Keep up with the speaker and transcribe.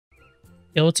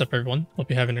Yo, what's up everyone? Hope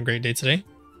you're having a great day today.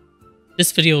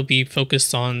 This video will be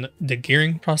focused on the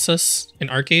gearing process in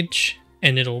Archeage,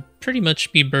 and it'll pretty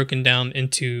much be broken down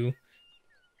into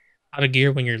how to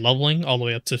gear when you're leveling all the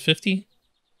way up to 50,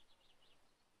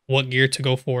 what gear to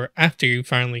go for after you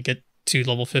finally get to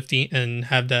level 50 and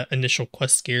have that initial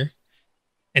quest gear,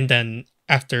 and then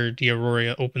after the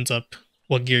Aurora opens up,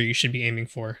 what gear you should be aiming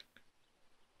for.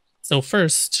 So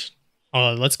first,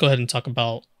 let's go ahead and talk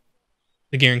about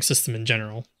the gearing system in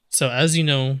general. So as you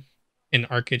know, in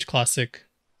Archeage Classic,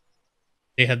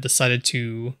 they have decided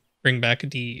to bring back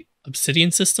the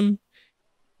Obsidian system.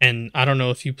 And I don't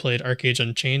know if you played Archeage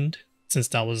Unchained, since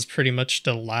that was pretty much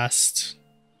the last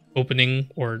opening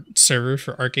or server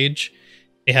for Archeage.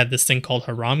 They had this thing called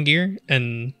Haram Gear,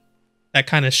 and that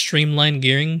kind of streamlined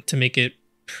gearing to make it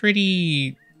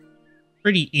pretty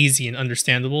easy and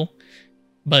understandable.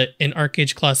 But in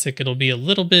Archeage Classic, it'll be a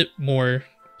little bit more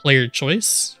player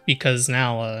choice, because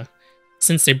now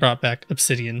since they brought back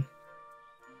Obsidian,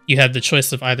 you have the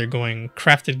choice of either going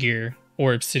crafted gear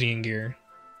or Obsidian gear.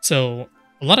 So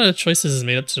a lot of the choices is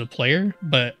made up to the player,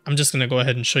 but I'm just going to go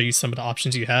ahead and show you some of the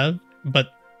options you have. But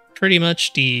pretty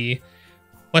much the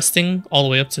questing all the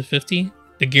way up to 50,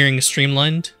 the gearing is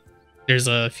streamlined. There's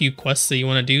a few quests that you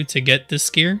want to do to get this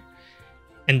gear,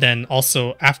 and then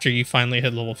also after you finally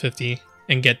hit level 50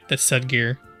 and get the said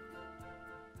gear,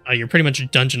 you're pretty much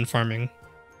dungeon farming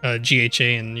GHA,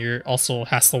 and you're also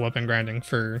Hasla weapon grinding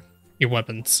for your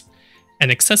weapons. And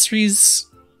accessories,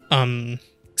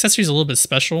 accessories a little bit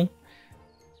special,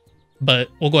 but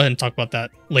we'll go ahead and talk about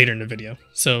that later in the video.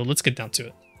 So let's get down to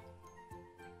it.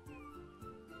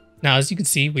 Now, as you can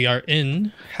see, we are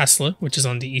in Hasla, which is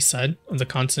on the east side of the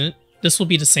continent. This will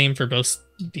be the same for both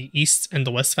the east and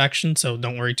the west faction, so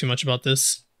don't worry too much about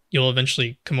this. You'll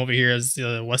eventually come over here as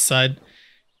the west side,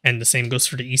 and the same goes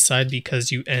for the east side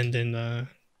because you end in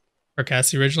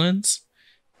Carcassi Ridgelands.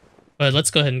 But let's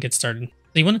go ahead and get started.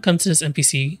 So you want to come to this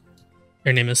NPC.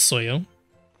 Their name is Soyo,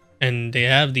 and they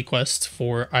have the quest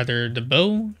for either the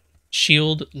bow,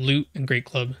 shield, loot, and great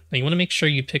club. Now you want to make sure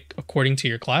you pick according to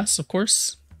your class, of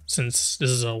course, since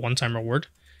this is a one-time reward.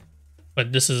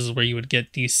 But this is where you would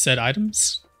get these said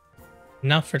items.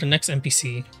 Now for the next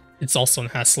NPC, it's also in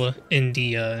Hasla,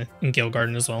 in Gale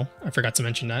Garden as well. I forgot to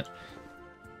mention that.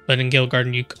 But in Gale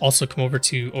Garden, you also come over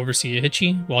to oversee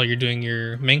Hitchi while you're doing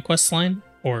your main quest line,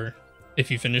 or if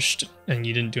you finished and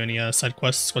you didn't do any side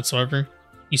quests whatsoever,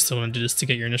 you still want to do this to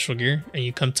get your initial gear, and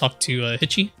you come talk to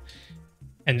Hitchi,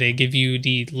 and they give you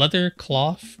the leather,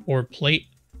 cloth, or plate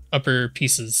upper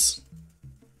pieces.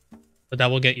 But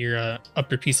that will get your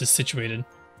upper pieces situated.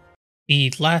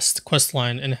 The last quest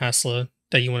line in Hasla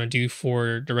that you want to do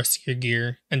for the rest of your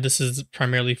gear, and this is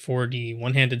primarily for the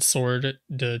one-handed sword,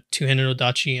 the two-handed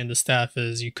odachi, and the staff,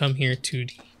 is you come here to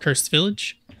the Cursed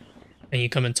Village, and you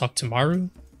come and talk to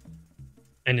Maru.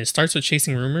 And it starts with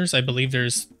chasing rumors. I believe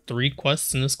there's 3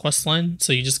 quests in this quest line,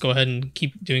 so you just go ahead and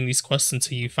keep doing these quests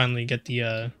until you finally get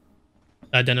the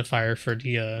identifier for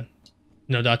the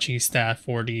Nodachi staff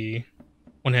or the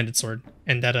one-handed sword,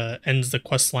 and that ends the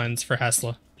quest lines for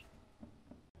Hasla.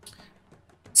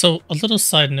 So a little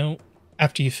side note,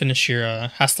 after you finish your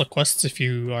Hasla quests, if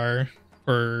you are,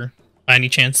 or by any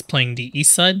chance, playing the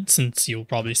east side, since you'll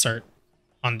probably start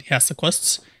on the Hasla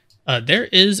quests, there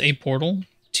is a portal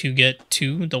to get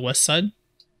to the west side.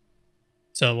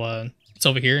 So it's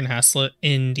over here in Hasla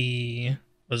in the,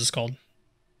 what is this called?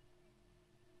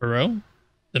 Vero,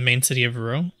 the main city of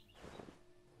Vero.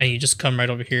 And you just come right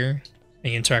over here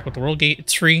and you interact with the world gate.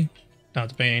 It's free, don't have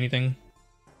to pay anything.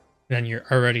 And then you're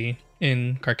already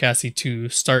in Carcassi to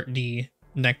start the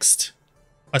next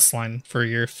quest line for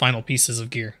your final pieces of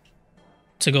gear.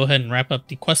 To go ahead and wrap up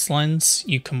the quest lines,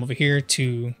 you come over here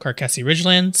to Carcassi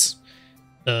Ridgelands.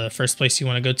 The first place you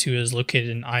want to go to is located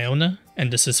in Iona,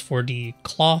 and this is for the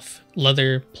cloth,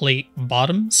 leather, plate,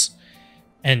 bottoms.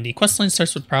 And the quest line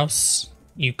starts with Prouse.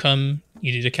 You come,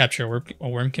 you do the capture a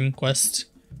Wormkin quest.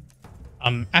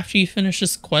 After you finish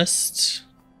this quest,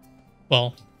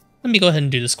 well, let me go ahead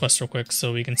and do this quest real quick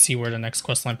so we can see where the next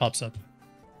quest line pops up.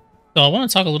 So I want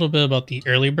to talk a little bit about the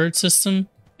early bird system.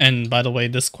 And by the way,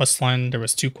 this quest line, there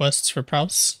was 2 quests for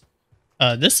Prouse.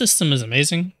 This system is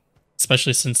amazing,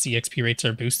 especially since the XP rates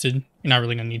are boosted. You're not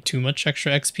really going to need too much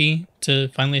extra XP to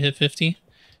finally hit 50.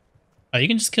 You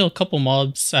can just kill a couple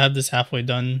mobs. I have this halfway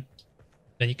done.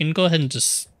 Then you can go ahead and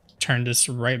just turn this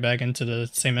right back into the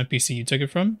same NPC you took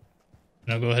it from.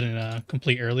 And I'll go ahead and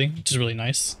complete early, which is really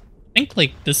nice. I think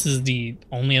like this is the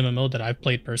only MMO that I've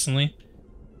played personally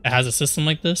that has a system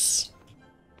like this.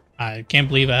 I can't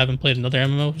believe I haven't played another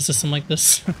MMO with a system like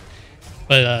this.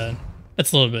 But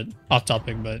that's a little bit off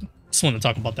topic, but just want to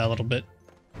talk about that a little bit.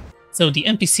 So the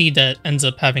NPC that ends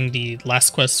up having the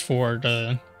last quest for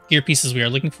the gear pieces we are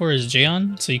looking for is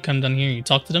Jayon. So you come down here, you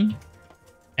talk to them,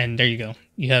 and there you go.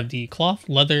 You have the cloth,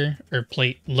 leather, or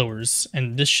plate lowers,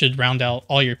 and this should round out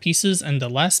all your pieces, and the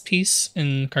last piece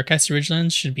in Carcassia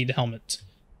Ridgelands should be the helmet.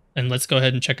 And let's go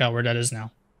ahead and check out where that is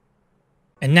now.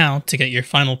 And now, to get your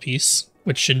final piece,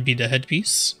 which should be the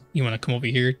headpiece, you want to come over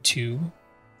here to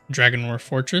Dragonroar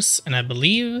Fortress, and I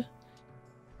believe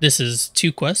this is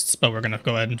 2 quests, but we're going to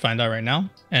go ahead and find out right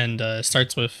now. And it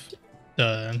starts with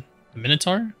the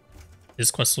Minotaur.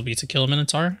 This quest will be to kill a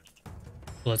Minotaur.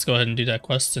 So let's go ahead and do that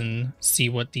quest and see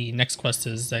what the next quest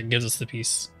is that gives us the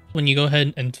piece. When you go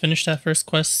ahead and finish that first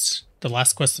quest, the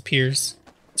last quest appears.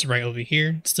 It's right over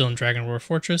here. It's still in Dragonroar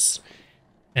Fortress.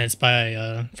 And it's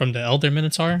by from the Elder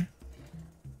Minotaur.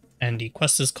 And the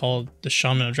quest is called the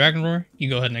Shaman of Dragonroar. You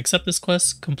go ahead and accept this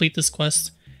quest, complete this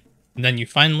quest, and then you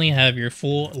finally have your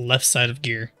full left side of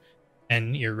gear,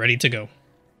 and you're ready to go.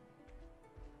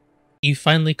 You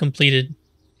finally completed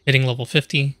hitting level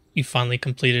 50. You finally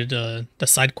completed the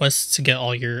side quests to get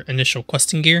all your initial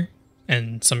questing gear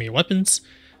and some of your weapons.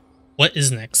 What is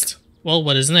next? Well,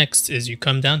 what is next is you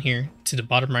come down here to the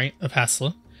bottom right of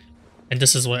Hasla, and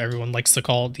this is what everyone likes to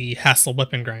call the Hasla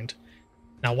weapon grind.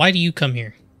 Now, why do you come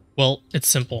here? Well, it's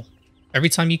simple. Every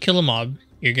time you kill a mob,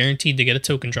 you're guaranteed to get a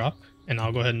token drop, and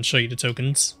I'll go ahead and show you the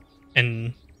tokens.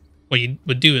 And what you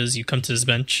would do is you come to this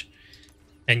bench,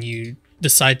 and you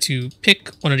decide to pick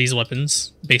one of these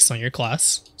weapons based on your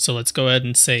class. So let's go ahead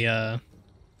and say,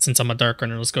 since I'm a Dark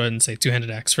Runner, let's go ahead and say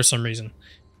two-handed axe for some reason.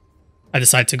 I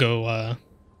decide to go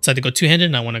two-handed,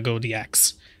 and I want to go the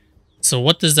axe. So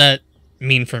what does that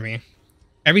mean for me?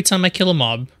 Every time I kill a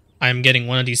mob, I'm getting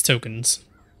one of these tokens.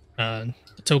 A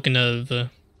token of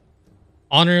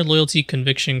honor, loyalty,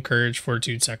 conviction, courage,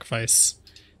 fortitude, sacrifice,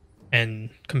 and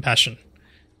compassion.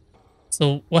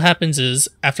 So what happens is,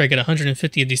 after I get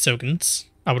 150 of these tokens,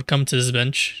 I would come to this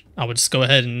bench, I would just go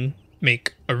ahead and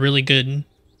make a really good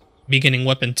beginning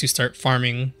weapon to start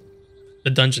farming the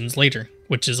dungeons later,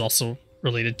 which is also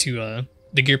related to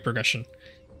the gear progression.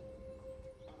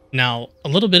 Now, a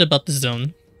little bit about this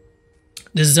zone.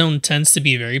 This zone tends to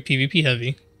be very PvP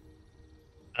heavy.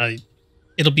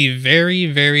 It'll be very,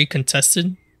 very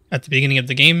contested at the beginning of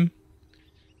the game.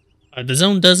 The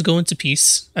zone does go into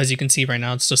peace. As you can see right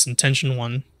now, it's just in Tension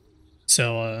 1.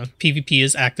 So PvP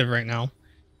is active right now.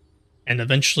 And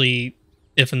eventually,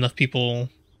 if enough people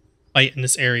fight in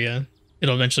this area,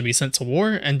 it'll eventually be sent to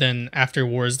war. And then after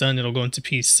war is done, it'll go into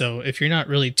peace. So if you're not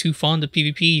really too fond of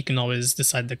PvP, you can always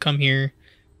decide to come here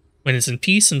when it's in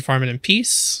peace and farm it in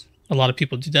peace. A lot of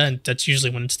people do that, and that's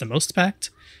usually when it's the most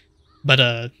packed. But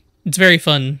it's very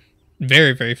fun,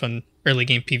 very, very fun early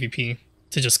game PvP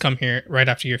to just come here right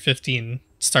after you're 50 and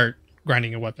start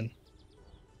grinding a weapon.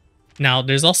 Now,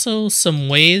 there's also some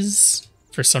ways,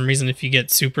 for some reason, if you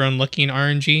get super unlucky in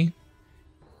RNG,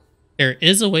 there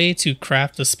is a way to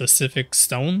craft a specific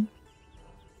stone.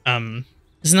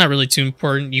 It's not really too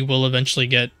important. You will eventually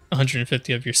get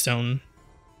 150 of your stone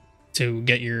to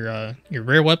get your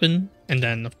rare weapon, and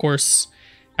then of course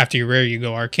after your rare you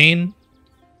go arcane,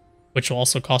 which will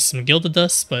also cost some gilded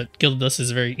dust, but gilded dust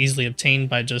is very easily obtained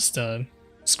by just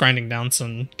grinding down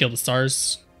some gilded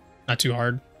stars. Not too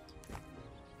hard.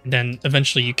 And then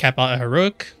eventually you cap out a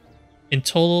heroic. In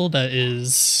total that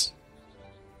is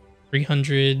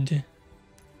 300,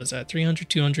 what's that, 300,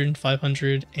 200,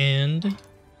 500, and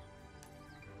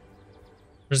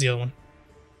where's the other one?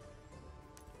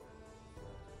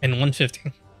 And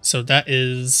 150. So that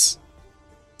is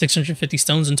 650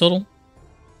 stones in total.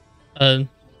 A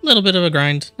little bit of a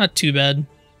grind, not too bad.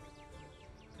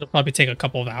 It'll probably take a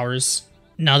couple of hours.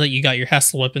 Now that you got your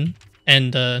Hasla weapon,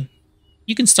 and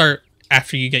you can start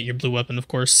after you get your blue weapon, of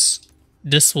course.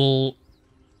 This will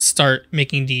start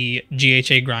making the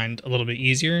GHA grind a little bit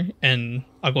easier, and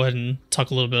I'll go ahead and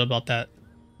talk a little bit about that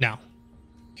now.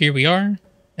 Here we are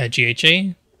at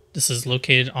GHA. This is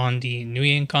located on the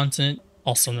Yny continent,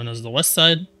 also known as the west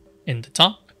side, in the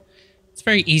top. It's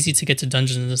very easy to get to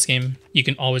dungeons in this game. You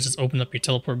can always just open up your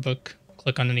teleport book,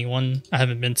 click on any one. I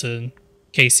haven't been to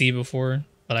KC before,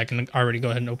 but I can already go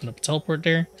ahead and open up a teleport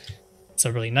there. So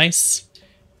really nice.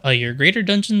 Your greater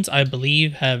dungeons, I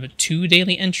believe, have 2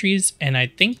 daily entries, and I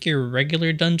think your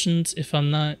regular dungeons, if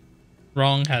I'm not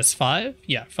wrong, has 5.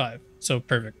 Yeah, 5. So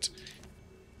perfect.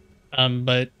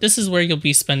 But this is where you'll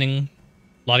be spending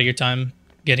a lot of your time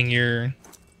getting your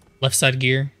left side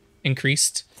gear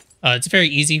increased. It's very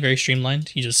easy, very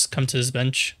streamlined. You just come to this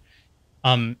bench.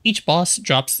 Each boss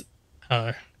drops,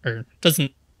 or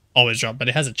doesn't always drop, but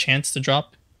it has a chance to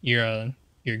drop your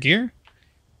gear.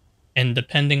 And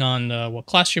depending on what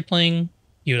class you're playing,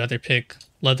 you would either pick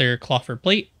leather, cloth, or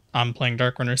plate. I'm playing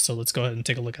Dark Runner, so let's go ahead and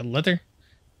take a look at leather.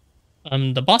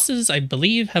 The bosses, I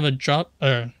believe, have a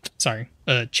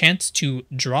chance to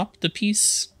drop the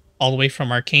piece all the way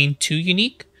from arcane to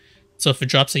unique. So if it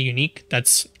drops a unique,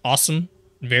 that's awesome.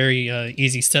 Very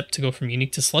easy step to go from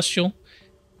unique to celestial.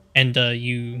 And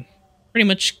you pretty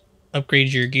much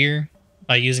upgrade your gear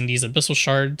by using these abyssal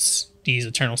shards, these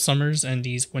eternal summers, and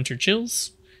these winter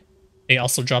chills. They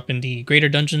also drop in the greater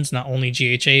dungeons, not only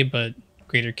GHA, but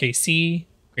greater KC,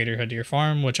 greater Hadir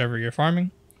farm, whichever you're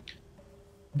farming.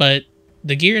 But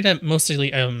the gear that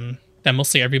mostly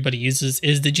everybody uses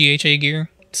is the GHA gear,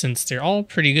 since they're all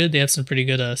pretty good. They have some pretty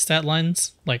good stat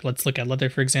lines. Like, let's look at leather,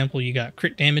 for example. You got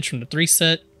crit damage from the 3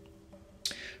 set.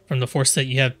 From the 4 set,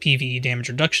 you have PvE damage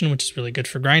reduction, which is really good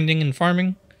for grinding and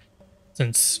farming,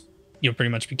 since you'll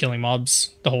pretty much be killing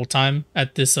mobs the whole time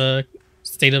at this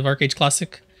state of Archeage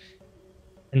Classic.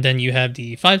 And then you have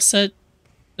the 5 set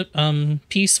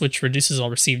piece, which reduces all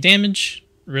received damage.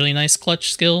 Really nice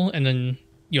clutch skill. And then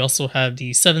you also have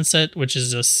the 7 set, which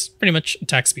is just pretty much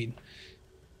attack speed.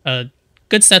 Good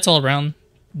stats all around.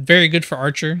 Very good for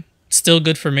archer. Still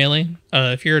good for melee.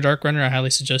 If you're a Dark Runner, I highly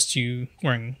suggest you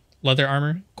wearing leather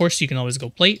armor. Of course, you can always go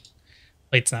plate.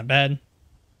 Plate's not bad.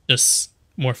 Just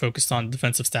more focused on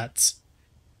defensive stats.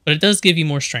 But it does give you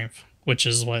more strength, which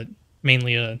is what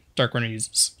mainly a Dark Runner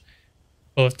uses.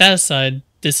 But with that aside,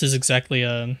 this is exactly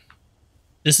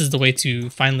this is the way to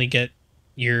finally get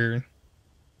your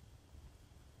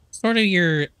sort of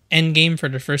your end game for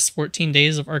the first 14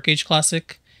 days of Archeage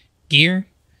Classic gear.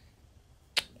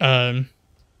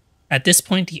 At this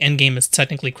point, the end game is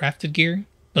technically crafted gear,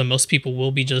 but most people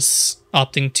will be just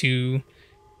opting to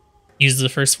use the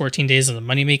first 14 days of the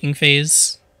money-making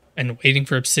phase and waiting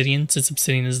for Obsidian, since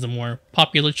Obsidian is the more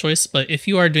popular choice. But if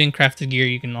you are doing crafted gear,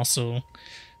 you can also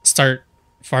start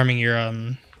farming your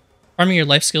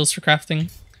life skills for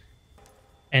crafting,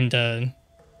 and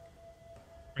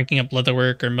ranking up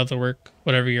leatherwork or motherwork,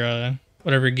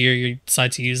 whatever gear you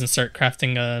decide to use, and start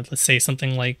crafting. Let's say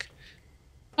something like,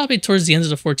 probably towards the end of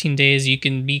the 14 days, you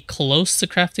can be close to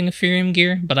crafting Ethereum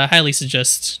gear, but I highly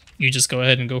suggest you just go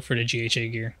ahead and go for the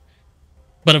GHA gear.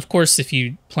 But of course, if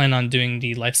you plan on doing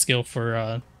the life skill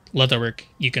for leatherwork,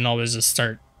 you can always just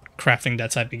start crafting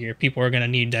that type of gear. People are going to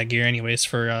need that gear anyways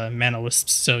for mana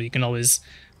wisps, so you can always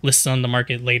list it on the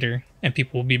market later, and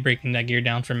people will be breaking that gear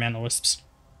down for mana wisps.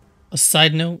 A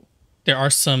side note, there are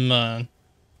some,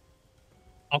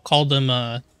 I'll call them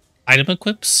item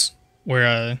equips,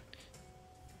 where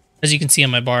as you can see on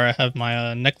my bar, I have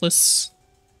my necklace.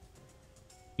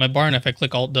 My bar, and if I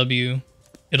click Alt-W,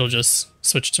 it'll just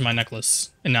switch to my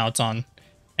necklace, and now it's on.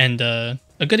 And a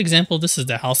good example of this is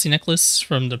the Halsey necklace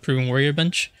from the Proven Warrior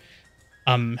bench.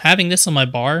 Having this on my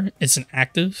bar is an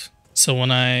active, so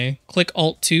when I click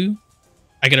Alt-2,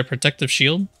 I get a protective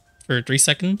shield for 3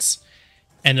 seconds,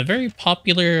 and a very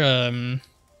popular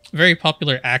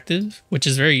active, which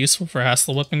is very useful for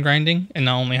Hasla weapon grinding, and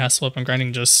not only Hasla weapon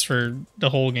grinding, just for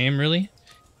the whole game really,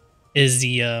 is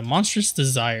the Monstrous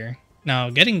Desire. Now,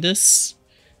 getting this,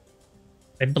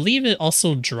 I believe it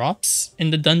also drops in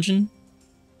the dungeon,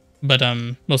 but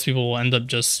most people will end up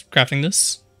just crafting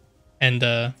this. And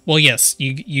well, yes,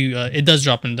 it does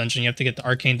drop in the dungeon. You have to get the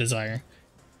Arcane Desire,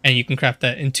 and you can craft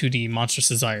that into the Monstrous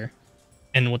Desire.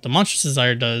 And what the Monstrous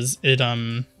Desire does, it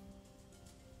when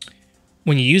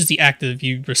you use the active,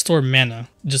 you restore mana.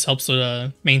 It just helps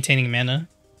with maintaining mana.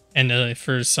 And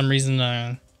for some reason,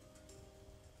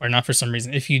 or not for some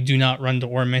reason, if you do not run the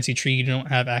Oromancy tree, you don't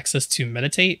have access to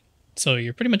meditate. So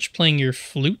you're pretty much playing your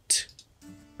flute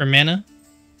for mana.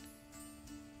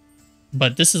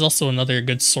 But this is also another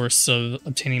good source of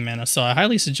obtaining mana. So I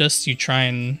highly suggest you try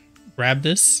and grab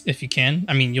this if you can.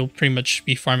 I mean, you'll pretty much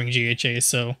be farming GHA,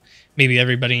 so maybe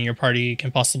everybody in your party can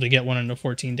possibly get one in the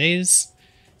 14 days.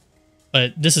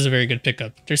 But this is a very good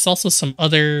pickup. There's also some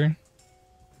other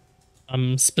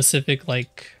specific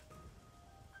like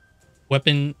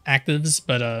weapon actives,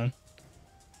 but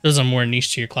those are more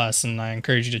niche to your class, and I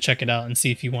encourage you to check it out and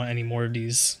see if you want any more of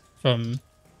these from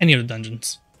any of the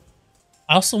dungeons.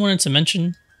 I also wanted to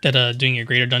mention that doing your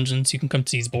greater dungeons, you can come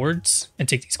to these boards and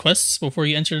take these quests before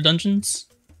you enter the dungeons.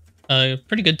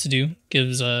 Pretty good to do.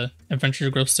 Gives adventure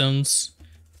growth stones,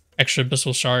 extra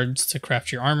abyssal shards to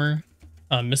craft your armor,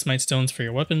 Mistmite stones for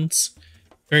your weapons.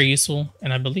 Very useful,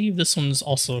 and I believe this one's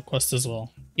also a quest as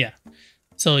well. Yeah.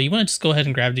 So you want to just go ahead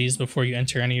and grab these before you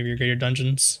enter any of your greater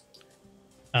dungeons.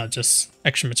 Just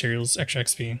extra materials, extra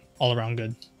XP, all around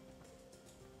good.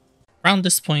 Around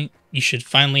this point, you should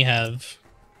finally have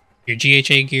your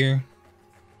GHA gear,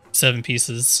 7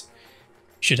 pieces.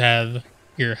 You should have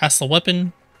your Hasla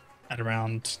weapon at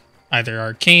around either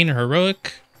Arcane or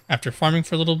Heroic after farming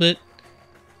for a little bit.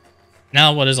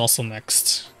 Now what is also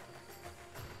next?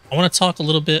 I want to talk a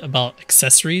little bit about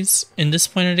accessories in this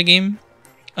point of the game.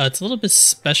 It's a little bit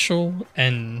special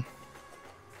and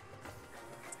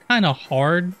kind of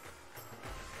hard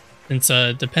since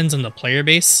it depends on the player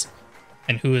base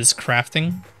and who is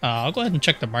crafting. I'll go ahead and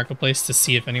check the marketplace to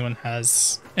see if anyone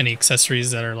has any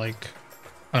accessories that are like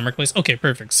on the marketplace. Okay,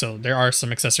 perfect. So there are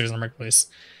some accessories on the marketplace.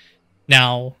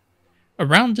 Now,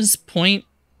 around this point,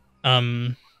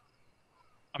 I'm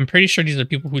pretty sure these are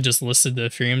people who just listed the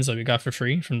Ethereums that we got for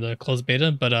free from the closed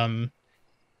beta, but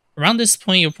around this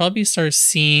point you'll probably start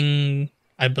seeing,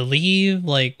 I believe,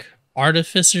 like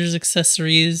Artificer's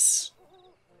accessories,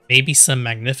 maybe some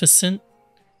Magnificent,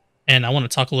 and I want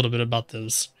to talk a little bit about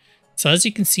those. So as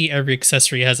you can see, every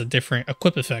accessory has a different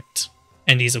equip effect,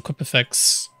 and these equip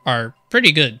effects are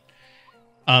pretty good.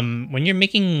 When you're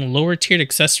making lower tiered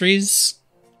accessories,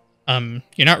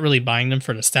 you're not really buying them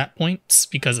for the stat points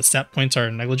because the stat points are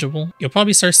negligible. You'll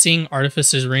probably start seeing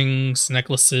Artificer's rings,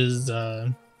 necklaces,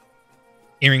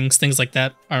 earrings, things like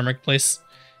that on our marketplace.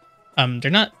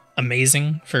 They're not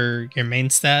amazing for your main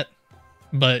stat,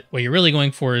 but what you're really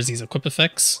going for is these equip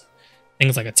effects.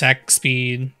 Things like attack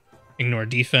speed, ignore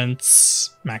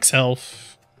defense, max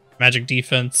health, magic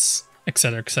defense,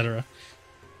 etc, etc.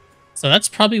 So that's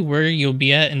probably where you'll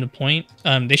be at in the point.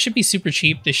 They should be super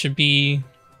cheap. They should be,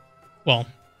 well,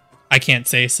 I can't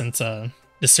say since the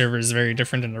server is very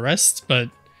different than the rest, but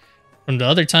from the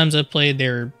other times I've played,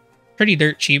 they're pretty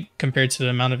dirt cheap compared to the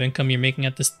amount of income you're making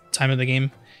at this time of the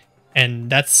game. And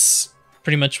that's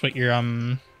pretty much what your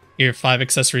 5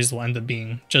 accessories will end up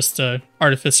being. Just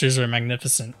Artificers or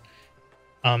Magnificent.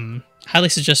 Highly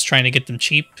suggest trying to get them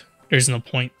cheap. There's no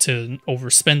point to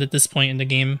overspend at this point in the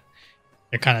game.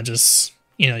 They're kind of just,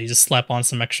 you just slap on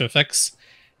some extra effects.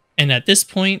 And at this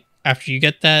point, after you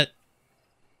get that,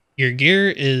 your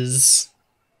gear is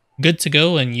good to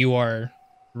go and you are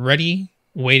ready,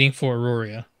 waiting for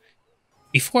Aurora.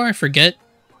 Before I forget,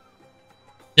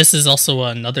 this is also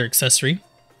another accessory,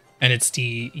 and it's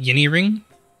the Yny Ring.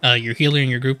 Your healer in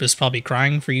your group is probably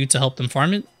crying for you to help them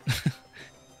farm it.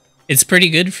 It's pretty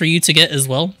good for you to get as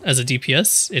well as a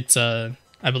DPS. It's,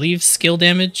 I believe, skill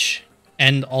damage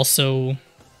and also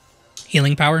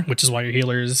healing power, which is why your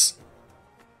healer is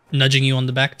nudging you on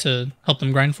the back to help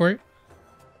them grind for it.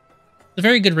 It's a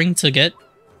very good ring to get.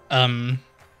 I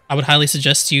would highly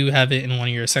suggest you have it in one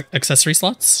of your accessory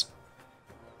slots.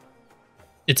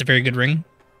 It's a very good ring.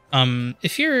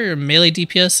 If you're melee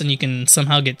DPS and you can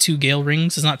somehow get 2 Gale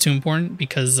rings, it's not too important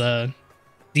because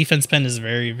defense pen is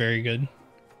very, very good.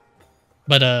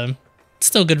 But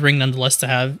still a good ring nonetheless to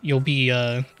have. You'll be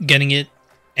getting it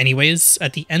anyways.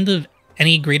 At the end of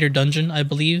any greater dungeon, I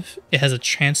believe, it has a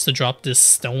chance to drop this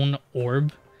stone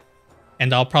orb.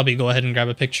 And I'll probably go ahead and grab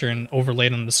a picture and overlay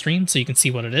it on the screen so you can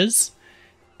see what it is.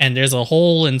 And there's a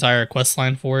whole entire quest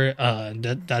line for it.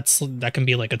 That can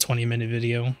be like a 20-minute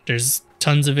video. There's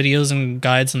tons of videos and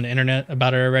guides on the internet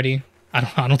about it already.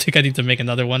 I don't think I need to make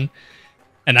another one,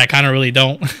 and I kind of really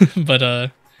don't.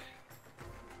 But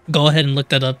go ahead and look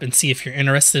that up and see if you're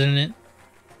interested in it.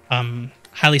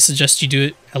 Highly suggest you do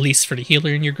it at least for the healer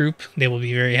in your group. They will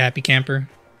be very happy camper,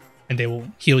 and they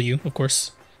will heal you, of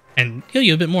course, and heal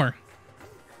you a bit more.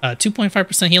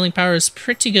 2.5% healing power is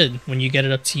pretty good when you get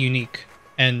it up to unique.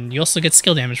 And you also get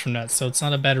skill damage from that, so it's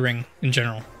not a bad ring in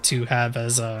general to have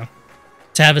as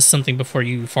something before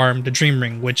you farm the Dream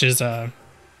Ring, which is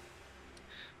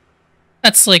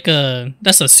that's a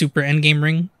super endgame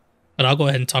ring. But I'll go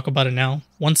ahead and talk about it now.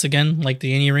 Once again, like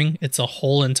the Yny Ring, it's a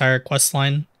whole entire quest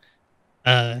line.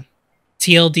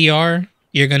 TLDR,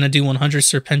 you're gonna do 100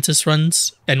 Serpentis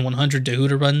runs and 100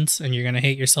 Dehuta runs, and you're gonna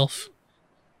hate yourself.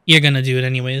 You're gonna do it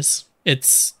anyways.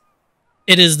 It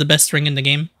is the best ring in the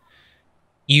game.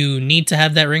 You need to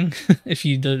have that ring if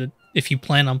you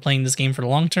plan on playing this game for the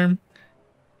long term.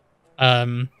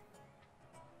 Go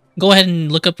ahead and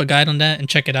look up a guide on that and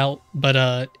check it out.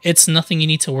 But it's nothing you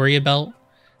need to worry about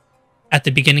at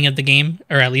the beginning of the game,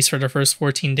 or at least for the first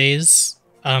 14 days.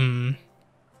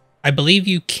 I believe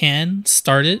you can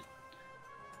start it.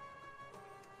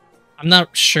 I'm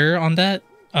not sure on that.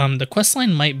 The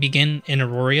questline might begin in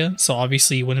Aurora, so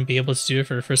obviously you wouldn't be able to do it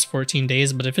for the first 14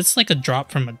 days, but if it's like a drop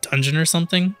from a dungeon or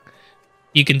something,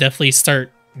 you can definitely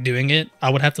start doing it. I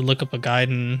would have to look up a guide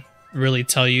and really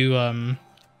tell you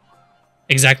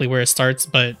exactly where it starts,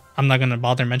 but I'm not going to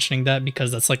bother mentioning that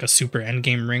because that's like a super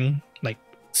endgame ring, like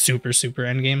super, super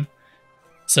endgame.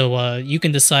 So you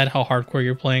can decide how hardcore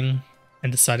you're playing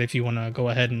and decide if you want to go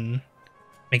ahead and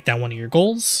make that one of your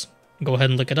goals. Go ahead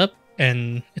and look it up.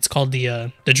 And it's called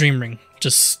the Dream Ring.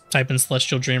 Just type in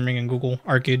Celestial Dream Ring in Google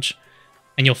Archeage,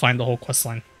 and you'll find the whole quest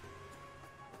line.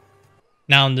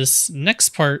 Now in this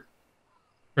next part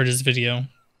for this video,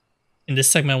 in this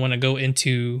segment I want to go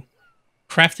into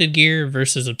crafted gear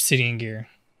versus obsidian gear.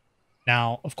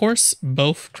 Now, of course,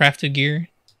 both crafted gear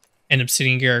and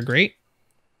obsidian gear are great.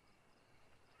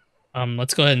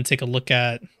 Let's go ahead and take a look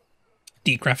at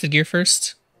the crafted gear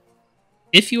first.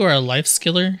 If you are a life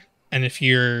skiller, and if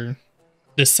you're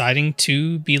deciding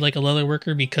to be like a leather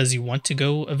worker because you want to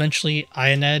go eventually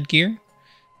Yny gear,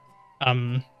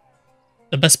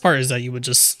 the best part is that you would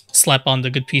just slap on the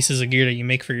good pieces of gear that you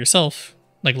make for yourself.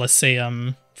 Like, let's say,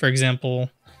 for example,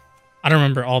 I don't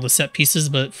remember all the set pieces,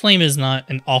 but Flame is not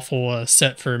an awful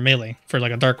set for melee, for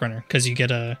like a Dark Runner, because you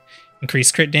get a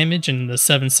increased crit damage, and the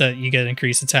 7 set you get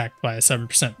increased attack by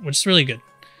 7%, which is really good.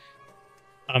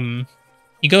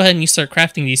 You go ahead and you start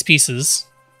crafting these pieces,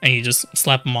 and you just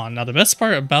slap them on. Now, the best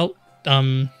part about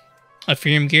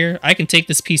Ethereum gear, I can take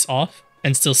this piece off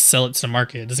and still sell it to the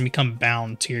market. It doesn't become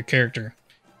bound to your character.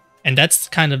 And that's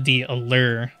kind of the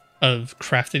allure of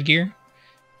crafted gear.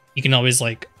 You can always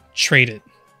like trade it,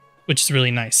 which is really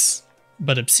nice.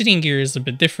 But obsidian gear is a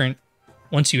bit different.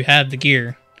 Once you have the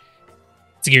gear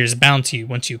is bound to you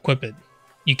once you equip it.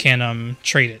 You can't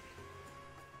trade it.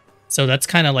 So that's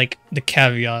kind of like the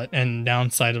caveat and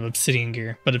downside of obsidian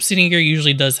gear. But obsidian gear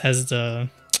usually has the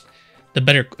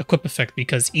better equip effect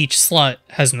because each slot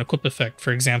has an equip effect.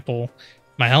 For example,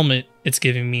 my helmet, it's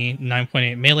giving me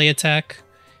 9.8 melee attack.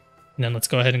 And then let's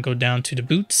go ahead and go down to the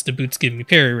boots. The boots give me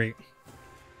parry rate.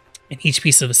 And each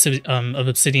piece of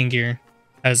obsidian gear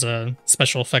has a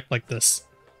special effect like this.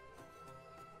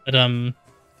 But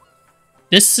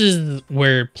this is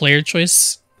where player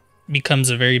choice becomes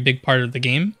a very big part of the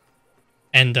game.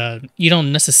 And you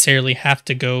don't necessarily have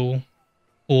to go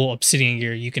full obsidian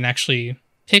gear. You can actually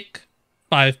pick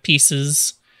 5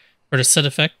 pieces for the set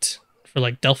effect for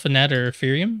like Delphinet or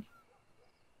Ethereum.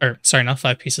 Or, sorry, not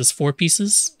 5 pieces, 4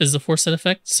 pieces is the 4 set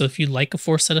effect. So if you like a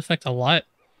 4 set effect a lot,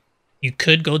 you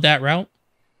could go that route.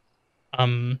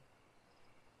 I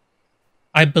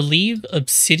believe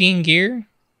obsidian gear,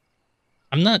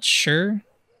 I'm not sure,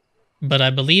 but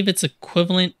I believe it's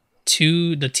equivalent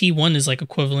to, the T1 is like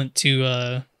equivalent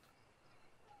to,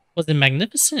 was it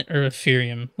Magnificent or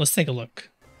Ethereum? Let's take a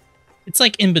look. It's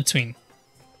like in between.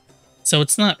 So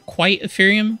it's not quite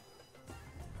Ethereum,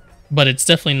 but it's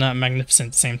definitely not Magnificent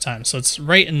at the same time. So it's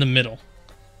right in the middle.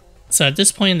 So at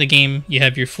this point in the game, you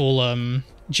have your full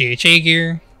GHA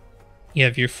gear, you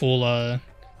have your full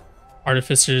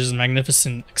Artificer's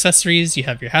Magnificent accessories, you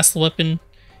have your Hasla weapon.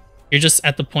 You're just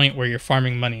at the point where you're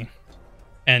farming money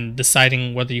and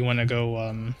deciding whether you want to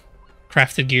go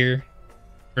crafted gear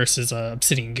versus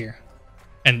obsidian gear.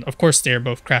 And of course they're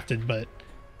both crafted, but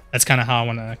that's kind of how I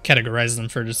want to categorize them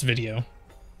for this video.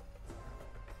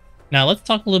 Now let's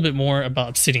talk a little bit more about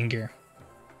obsidian gear.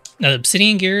 Now the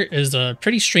obsidian gear is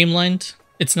pretty streamlined.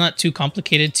 It's not too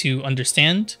complicated to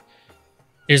understand.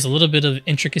 There's a little bit of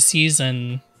intricacies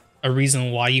and a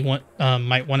reason why you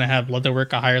might want to have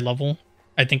leatherwork a higher level.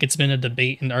 I think it's been a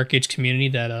debate in the Archeage community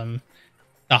that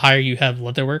the higher you have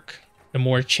leatherwork, the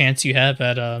more chance you have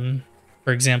at,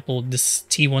 for example, this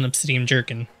T1 Obsidian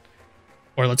Jerkin.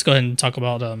 Or let's go ahead and talk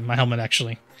about my helmet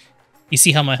actually. You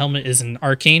see how my helmet is an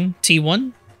Arcane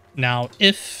T1? Now,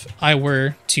 if I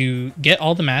were to get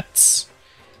all the mats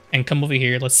and come over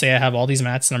here, let's say I have all these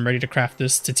mats and I'm ready to craft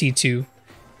this to T2,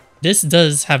 this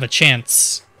does have a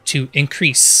chance to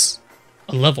increase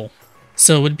a level.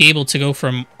 So it would be able to go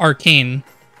from Arcane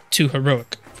to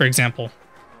Heroic, for example.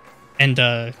 And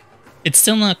it's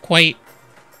still not quite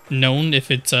known if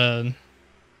it's,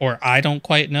 or I don't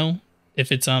quite know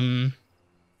if it's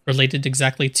related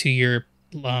exactly to your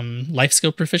life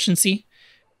skill proficiency.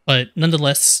 But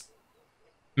nonetheless,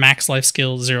 max life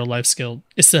skill, 0 life skill,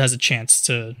 it still has a chance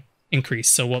to increase.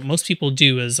 So what most people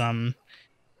do is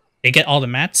they get all the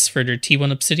mats for their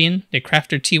T1 Obsidian, they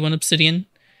craft their T1 Obsidian,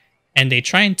 and they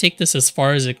try and take this as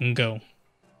far as it can go.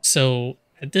 So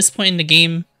at this point in the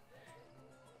game,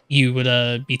 you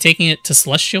would be taking it to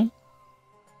Celestial.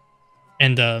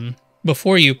 And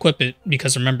before you equip it,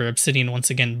 because remember, Obsidian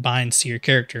once again binds to your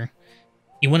character,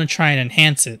 you want to try and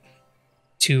enhance it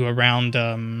to around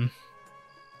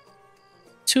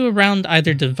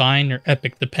either Divine or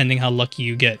Epic, depending how lucky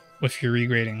you get with your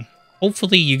regrading.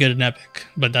 Hopefully you get an Epic,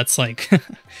 but that's like,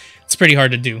 it's pretty hard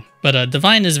to do. But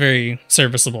Divine is very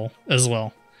serviceable as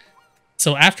well.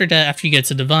 So after that, after you get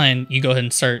to Divine, you go ahead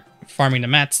and start farming the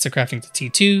mats to crafting to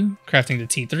T2, crafting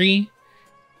to T3.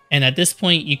 And at this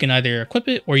point, you can either equip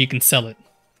it or you can sell it.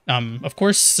 Of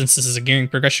course, since this is a gearing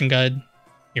progression guide,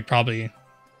 you're probably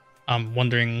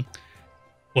wondering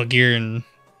what gear and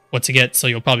what to get, so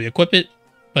you'll probably equip it.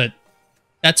 But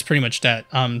that's pretty much that.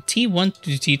 T1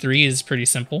 to T3 is pretty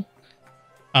simple.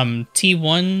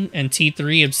 T1 and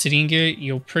T3 Obsidian Gear,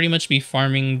 you'll pretty much be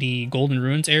farming the Golden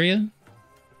Ruins area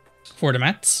for the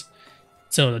mats.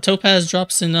 So the Topaz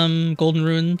drops in Golden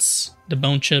Ruins, the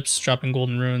Bone Chips drop in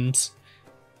Golden Ruins,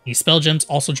 the Spell Gems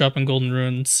also drop in Golden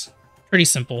Ruins. Pretty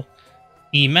simple.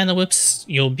 The Mana Whips,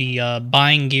 you'll be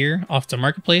buying gear off the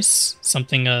marketplace,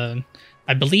 something,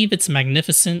 I believe it's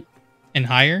Magnificent and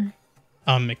higher.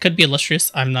 It could be Illustrious,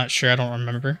 I'm not sure, I don't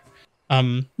remember.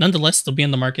 Nonetheless, they'll be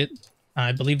in the market.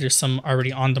 I believe there's some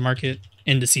already on the market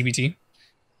in the CBT.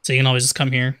 So you can always just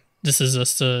come here. This is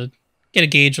just to get a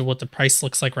gauge of what the price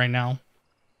looks like right now.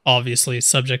 Obviously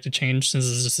subject to change since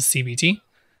this is just a CBT.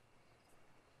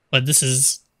 But this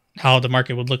is how the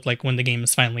market would look like when the game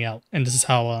is finally out. And this is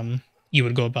how you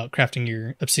would go about crafting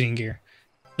your Obsidian Gear.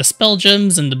 The Spell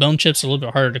Gems and the Bone Chips are a little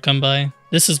bit harder to come by.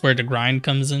 This is where the grind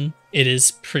comes in. It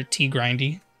is pretty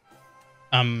grindy.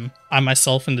 I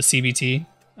myself in the CBT,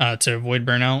 to avoid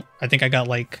burnout, I think I got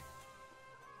like...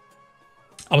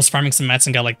 I was farming some mats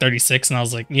and got like 36, and I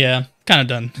was like, yeah, kind of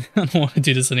done. I don't want to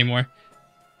do this anymore.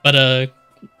 But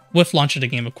with launch of the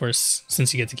game, of course,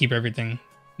 since you get to keep everything,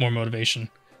 more motivation.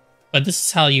 But this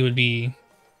is how you would be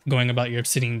going about your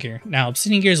Obsidian Gear. Now,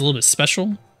 Obsidian Gear is a little bit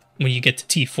special when you get to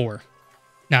T4.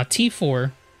 Now,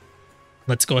 T4,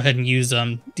 let's go ahead and use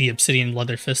the Obsidian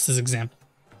Leather Fist as example.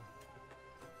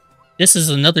 This is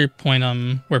another point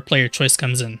where player choice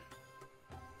comes in.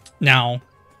 Now,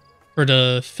 for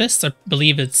the fist, I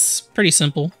believe it's pretty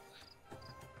simple.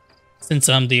 Since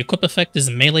the equip effect is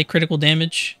melee critical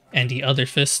damage, and the other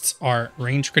fists are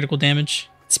range critical damage,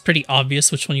 it's pretty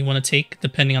obvious which one you want to take,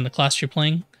 depending on the class you're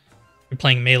playing. If you're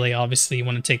playing melee, obviously you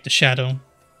want to take the Shadow.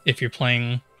 If you're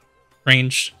playing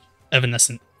range,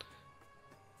 Evanescent.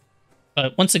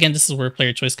 But once again, this is where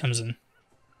player choice comes in.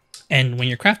 And when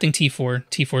you're crafting T4,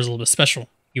 T4 is a little bit special.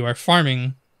 You are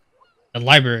farming a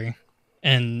library,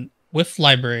 and with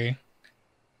library,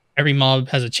 every mob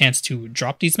has a chance to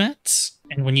drop these mats.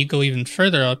 And when you go even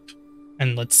further up,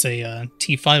 and let's say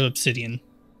T5 Obsidian,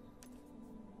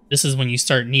 this is when you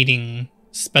start needing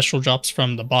special drops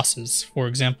from the bosses. For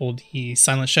example, the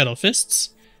Silent Shadow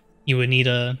Fists, you would need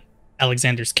a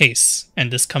Alexander's Case,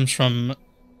 and this comes from,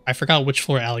 I forgot which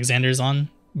floor Alexander's on,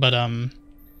 but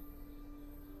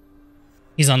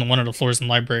he's on one of the floors in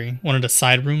the library, one of the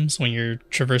side rooms when you're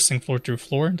traversing floor through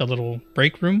floor, the little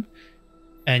break room,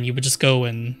 and you would just go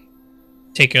and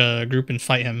take a group and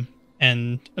fight him,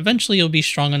 and eventually you'll be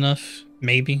strong enough,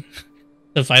 maybe,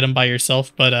 to fight him by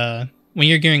yourself, but when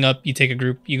you're gearing up, you take a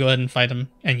group, you go ahead and fight him,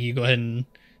 and you go ahead and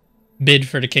bid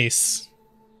for the case,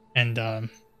 and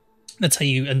that's how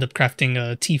you end up crafting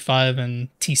T5 and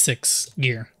T6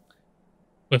 gear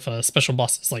with special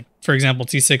bosses. Like, for example,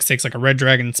 T6 takes like a Red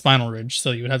Dragon Spinal Ridge,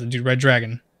 so you would have to do Red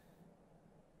Dragon.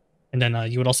 And then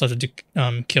you would also have to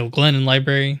do, kill Glenn in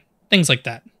Library, things like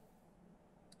that.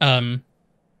 Around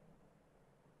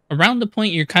the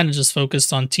point, you're kind of just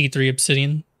focused on T3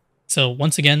 Obsidian. So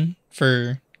once again,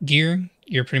 for gear,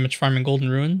 you're pretty much farming Golden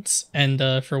Ruins.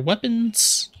 And for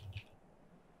weapons...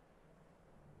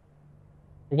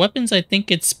 I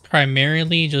think it's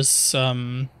primarily just...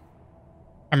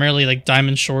 primarily like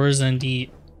Diamond Shores and the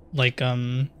like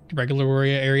regular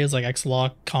warrior areas like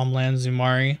X-Lock, Calmland,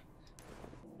 Zumari.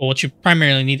 Well, what you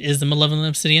primarily need is the Malevolent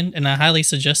Obsidian, and I highly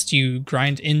suggest you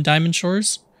grind in Diamond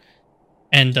Shores.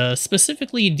 And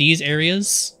specifically these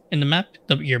areas in the map,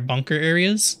 your bunker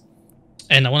areas.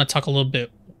 And I want to talk a little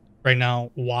bit right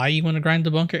now why you want to grind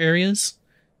the bunker areas.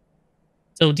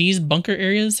 So these bunker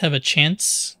areas have a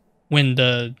chance when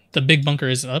the big bunker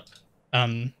is up.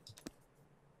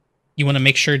 You want to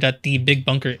make sure that the big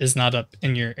bunker is not up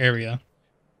in your area.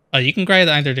 You can grind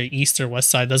either the east or west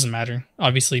side, doesn't matter.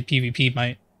 Obviously, PvP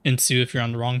might ensue if you're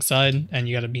on the wrong side, and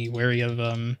you got to be wary of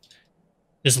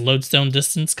this lodestone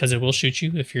distance, because it will shoot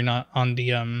you if you're not on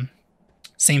the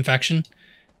same faction.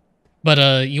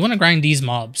 But you want to grind these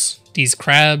mobs. These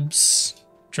crabs,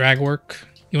 dragwork.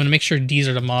 You want to make sure these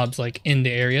are the mobs like in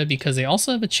the area, because they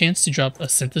also have a chance to drop a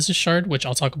synthesis shard, which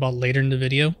I'll talk about later in the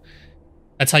video.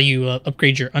 That's how you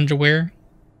upgrade your underwear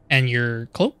and your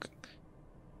cloak.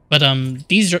 But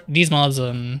these mobs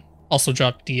also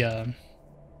drop the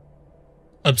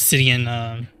Obsidian,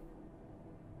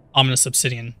 Ominous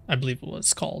Obsidian, I believe it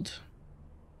was called.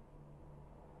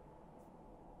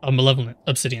 Malevolent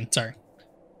Obsidian, sorry.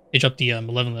 They drop the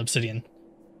Malevolent Obsidian.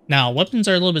 Now, weapons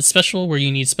are a little bit special where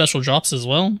you need special drops as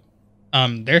well.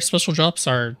 Their special drops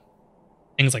are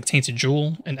things like Tainted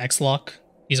Jewel and X-Lock.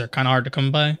 These are kind of hard to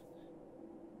come by.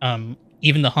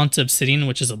 Even the Haunted Obsidian,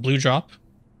 which is a blue drop.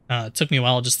 It took me a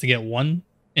while just to get one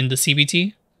in the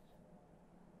CBT.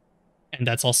 And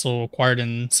that's also acquired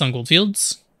in Sun Gold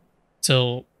Fields.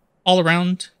 So, all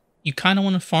around, you kind of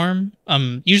want to farm.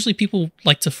 Usually people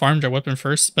like to farm their weapon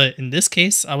first, but in this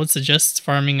case, I would suggest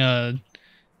farming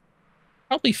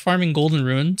probably farming golden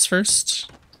ruins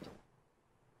first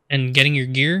and getting your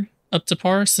gear up to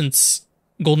par, since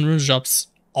golden ruins drops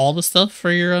all the stuff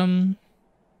for your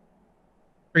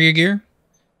gear.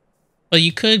 But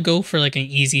you could go for like an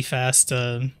easy, fast,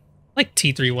 like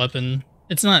T3 weapon.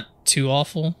 It's not too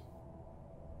awful,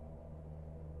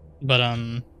 but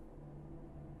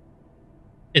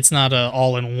it's not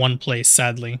all in one place.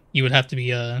 Sadly, you would have to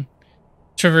be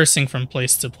traversing from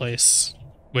place to place,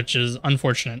 which is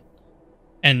unfortunate.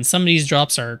 And some of these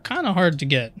drops are kind of hard to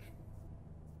get.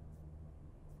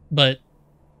 But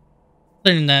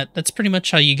other than that, that's pretty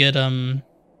much how you get how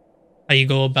you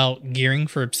go about gearing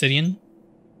for Obsidian.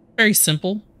 Very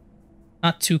simple,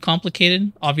 not too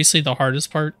complicated. Obviously, the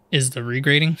hardest part is the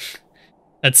regrading.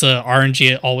 That's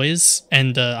RNG always,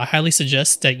 and I highly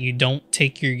suggest that you don't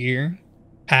take your gear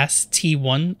past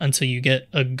T1 until you get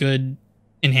a good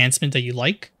enhancement that you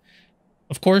like.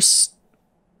 Of course,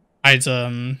 I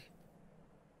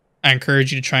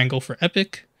encourage you to try and go for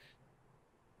epic.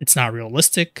 It's not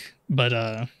realistic,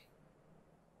 but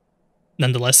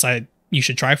nonetheless, you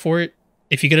should try for it.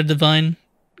 If you get a divine,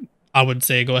 I would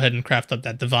say go ahead and craft up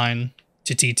that divine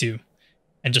to T2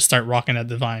 and just start rocking that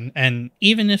divine. And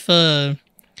even if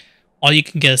all you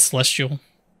can get is celestial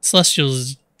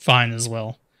is fine as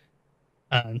well.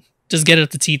 Just get it up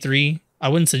to T3. I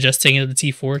wouldn't suggest taking it up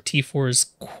to T4. T4 is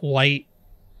quite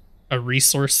a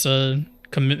resource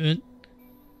commitment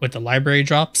with the library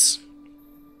drops.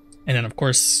 And then, of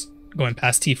course, going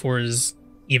past T4 is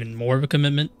even more of a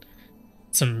commitment.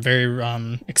 Some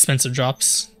very expensive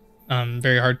drops.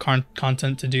 Very hard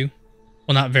content to do.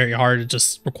 Well, not very hard, it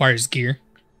just requires gear.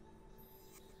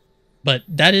 But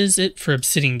that is it for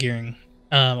Obsidian gearing.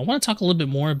 I want to talk a little bit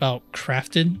more about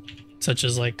crafted, such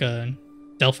as like Delphinad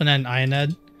and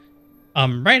Ionad.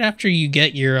 Right after you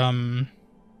get your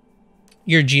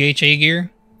GHA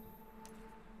gear,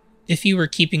 if you were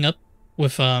keeping up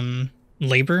with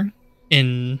labor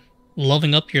in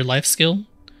leveling up your life skill,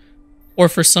 or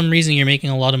for some reason you're making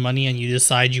a lot of money and you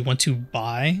decide you want to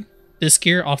buy this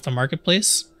gear off the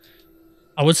marketplace,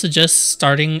 I would suggest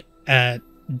starting at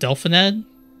Delphinad.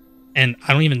 And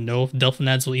I don't even know if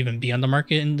Delphinads will even be on the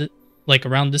market in like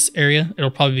around this area.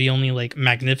 It'll probably be only like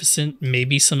Magnificent,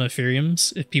 maybe some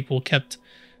Ethereums if people kept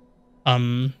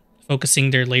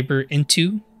focusing their labor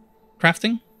into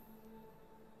crafting.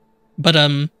 But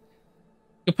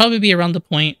you'll probably be around the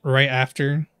point right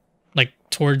after, like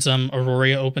towards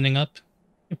Aurora opening up.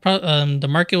 The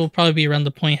market will probably be around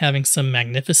the point having some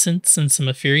Magnificents and some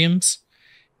Ethereums.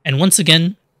 And once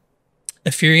again,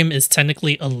 Ethereum is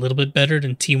technically a little bit better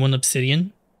than T1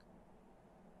 Obsidian.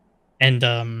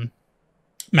 And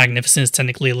Magnificent is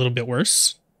technically a little bit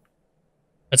worse.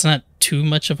 That's not too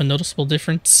much of a noticeable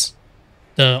difference.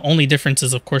 The only difference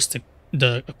is, of course,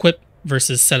 the equip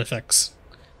versus set effects.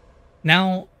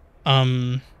 Now,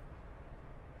 there's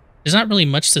not really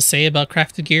much to say about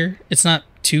crafted gear. It's not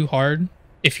too hard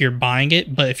if you're buying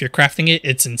it, but if you're crafting it,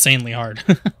 it's insanely hard.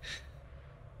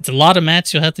 It's a lot of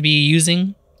mats you'll have to be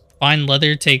using. Fine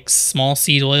leather takes small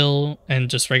seed oil and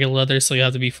just regular leather, so you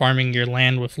have to be farming your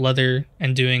land with leather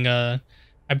and doing I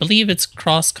believe it's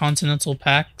cross-continental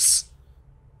packs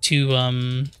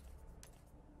to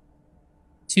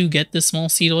get this small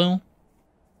seed oil.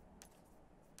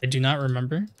 I do not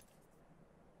remember.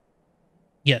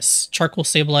 Yes, charcoal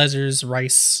stabilizers,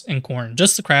 rice, and corn,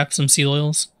 just to craft some seed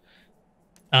oils.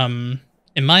 In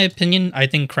my opinion, I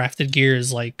think crafted gear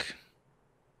is like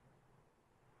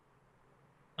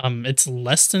it's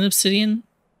less than Obsidian,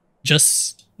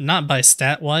 just not by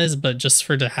stat wise, but just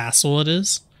for the hassle it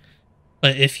is.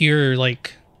 But if you're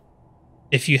like,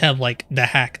 if you have like the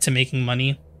hack to making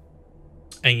money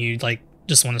and you like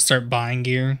just want to start buying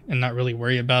gear and not really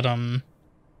worry about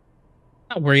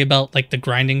like the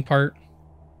grinding part,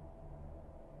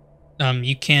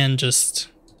 you can just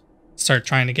start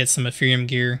trying to get some Ethereum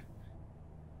gear.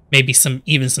 Maybe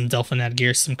even some Delphinad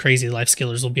gear. Some crazy life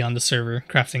skillers will be on the server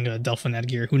crafting a Delphinad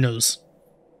gear. Who knows?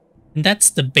 And that's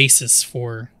the basis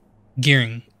for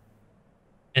gearing.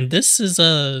 And this is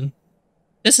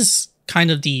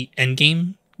kind of the end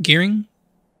game gearing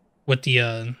with the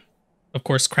of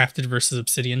course crafted versus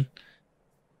Obsidian.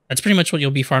 That's pretty much what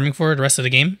you'll be farming for the rest of the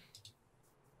game.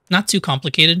 Not too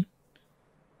complicated.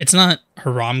 It's not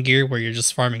Haram gear where you're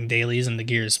just farming dailies and the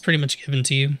gear is pretty much given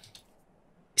to you.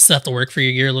 You still have to work for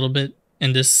your gear a little bit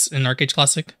in Archeage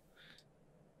Classic.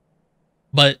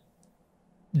 But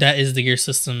that is the gear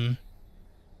system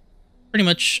pretty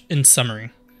much in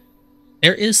summary.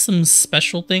 There is some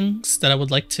special things that I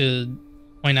would like to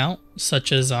point out,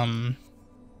 such as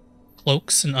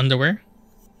cloaks and underwear.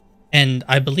 And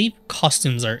I believe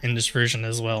costumes are in this version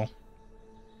as well.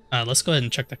 Let's go ahead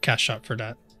and check the cash shop for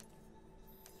that.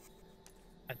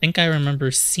 I think I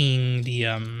remember seeing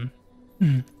the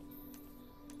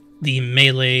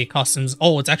melee costumes.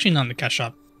 Oh, it's actually not in the cash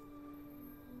shop.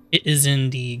 It is in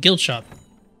the guild shop.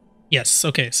 Yes,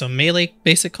 okay, so melee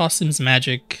basic costumes,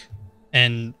 magic,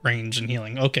 and range and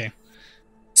healing. Okay.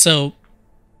 So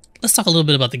let's talk a little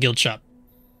bit about the guild shop.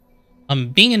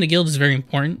 Being in the guild is very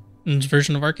important in this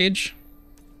version of Archeage.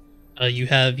 You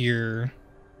have your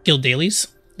guild dailies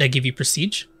that give you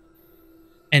prestige.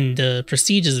 And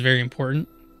prestige is very important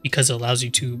because it allows you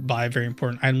to buy very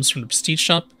important items from the prestige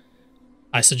shop.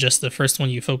 I suggest the first one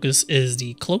you focus is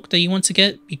the cloak that you want to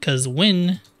get, because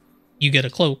when you get a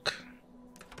cloak,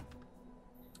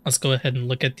 let's go ahead and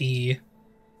look at the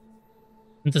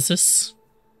synthesis.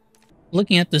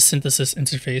 Looking at the synthesis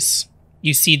interface,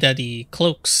 you see that the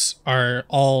cloaks are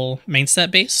all main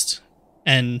stat based,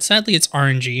 and sadly it's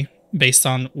RNG based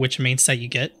on which main stat you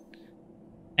get.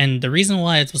 And the reason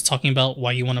why I was talking about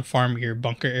why you want to farm your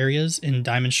bunker areas in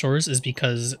Diamond Shores is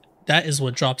because that is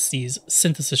what drops these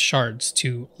synthesis shards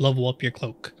to level up your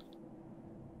cloak.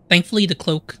 Thankfully, the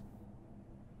cloak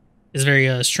is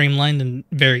very streamlined and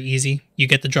very easy. You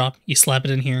get the drop, you slap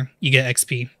it in here, you get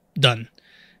XP, done.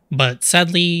 But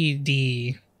sadly,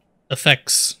 the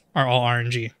effects are all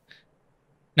RNG.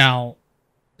 Now,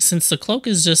 since the cloak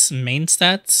is just main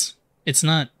stats, it's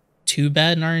not too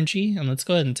bad in RNG. And let's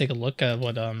go ahead and take a look at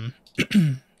what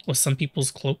what some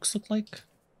people's cloaks look like.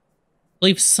 I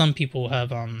believe some people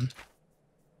have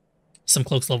some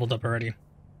cloaks leveled up already.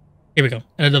 Here we go,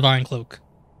 and a divine cloak.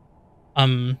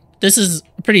 This is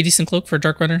a pretty decent cloak for a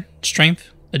Dark Runner.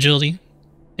 Strength, agility,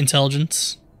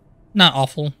 intelligence. Not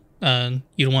awful.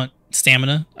 You'd want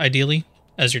stamina, ideally,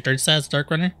 as your third stat as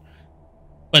Dark Runner.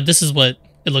 But this is what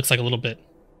it looks like a little bit.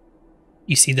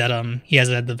 You see that he has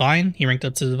a divine, he ranked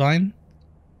up to divine.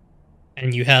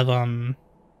 And you have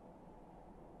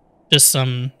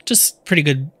just pretty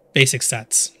good basic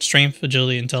stats. Strength,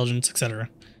 agility, intelligence, etc.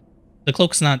 The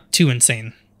cloak's not too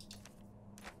insane.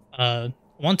 I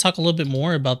want to talk a little bit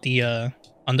more about the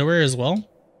underwear as well.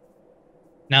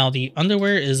 Now, the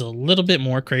underwear is a little bit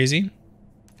more crazy.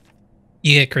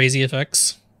 You get crazy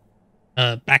effects.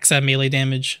 Backstab melee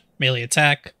damage, melee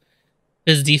attack,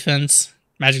 biz defense,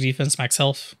 magic defense, max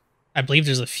health. I believe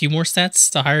there's a few more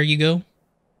stats the higher you go.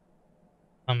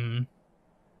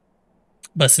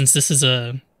 But since this is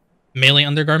a melee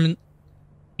undergarment,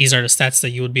 these are the stats that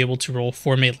you would be able to roll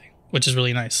for melee, which is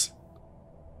really nice.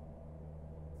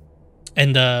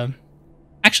 And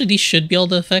actually, these should be all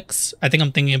the effects. I think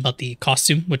I'm thinking about the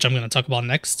costume, which I'm going to talk about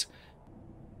next.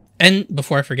 And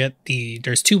before I forget,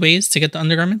 there's two ways to get the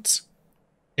undergarments.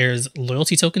 There's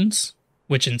loyalty tokens,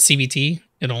 which in CBT,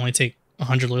 it'll only take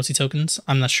 100 loyalty tokens.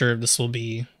 I'm not sure if this will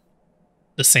be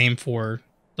the same for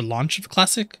the launch of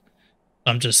Classic.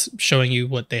 I'm just showing you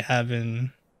what they have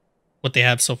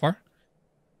so far.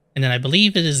 And then I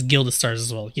believe it is Gilded Stars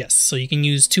as well. Yes, so you can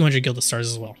use 200 Gilded Stars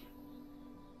as well.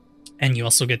 And you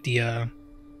also get the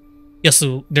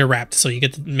they're wrapped, so you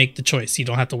get to make the choice. You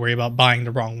don't have to worry about buying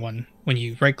the wrong one. When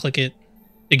you right click it,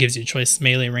 it gives you a choice: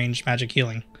 melee, range, magic,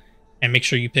 healing. And make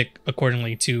sure you pick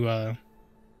accordingly to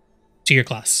your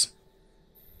class.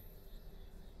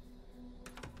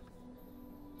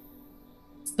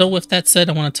 So with that said,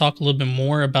 I want to talk a little bit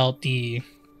more about the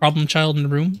problem child in the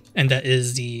room, and that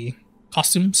is the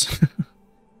costumes.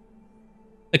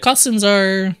 The costumes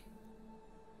are,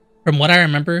 from what I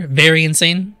remember, very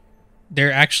insane.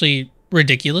 They're actually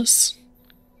ridiculous.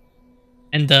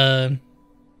 And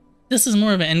this is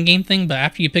more of an endgame thing, but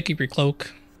after you pick up your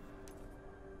cloak,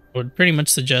 I would pretty much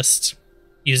suggest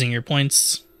using your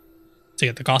points to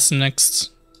get the costume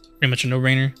next. Pretty much a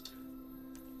no-brainer.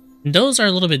 Those are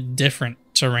a little bit different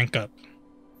to rank up.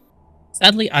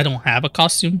 Sadly, I don't have a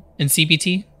costume in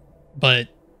CBT, but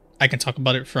I can talk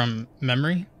about it from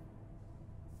memory.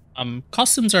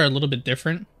 Costumes are a little bit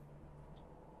different.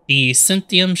 The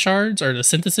Synthium shards, or the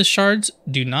synthesis shards,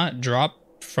 do not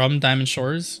drop from Diamond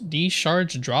Shores. These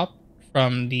shards drop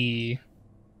from the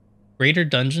Greater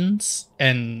Dungeons,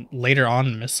 and later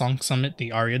on Mist Song Summit,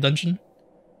 the Aria Dungeon.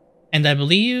 And I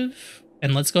believe,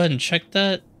 and let's go ahead and check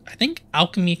that, I think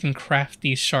Alchemy can craft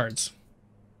these shards.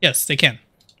 Yes, they can.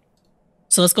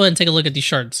 So let's go ahead and take a look at these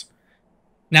shards.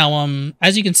 Now,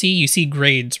 as you can see, you see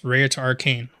grades, rare to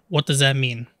arcane. What does that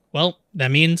mean? Well,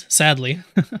 that means, sadly,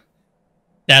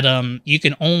 that you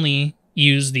can only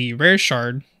use the rare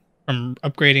shard from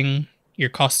upgrading your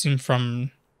costume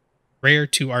from rare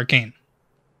to arcane.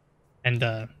 And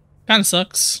kind of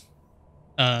sucks.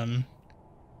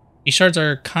 These shards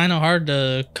are kind of hard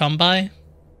to come by.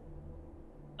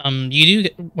 You do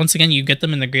get, once again, you get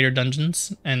them in the greater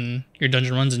dungeons and your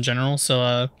dungeon runs in general.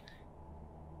 So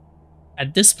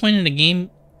at this point in the game,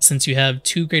 since you have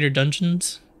 2 greater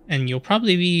dungeons and you'll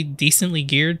probably be decently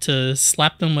geared to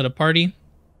slap them with a party,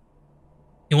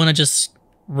 you want to just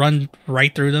run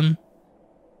right through them.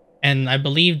 And I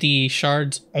believe the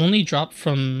shards only drop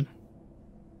from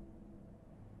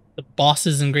the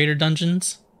bosses in greater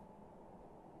dungeons.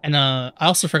 And I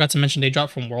also forgot to mention they drop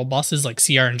from world bosses like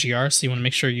CR and GR, so you want to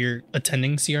make sure you're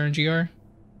attending CR and GR.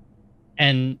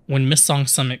 And when Mistsong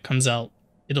Summit comes out,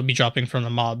 it'll be dropping from the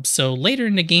mobs. So later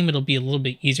in the game, it'll be a little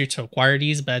bit easier to acquire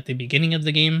these, but at the beginning of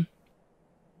the game,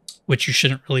 which you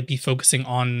shouldn't really be focusing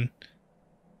on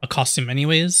a costume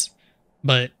anyways,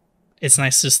 but it's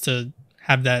nice just to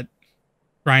have that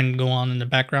grind go on in the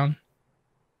background.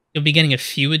 You'll be getting a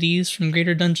few of these from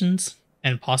greater dungeons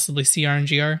and possibly CR and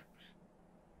GR.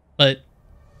 But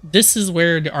this is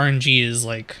where the RNG is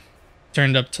like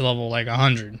turned up to level like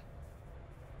 100.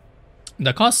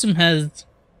 The costume has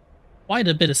quite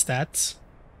a bit of stats.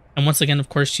 And once again, of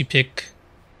course, you pick,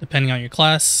 depending on your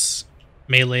class,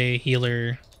 melee,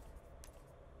 healer,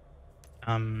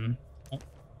 what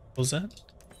was that?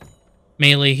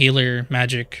 Melee, healer,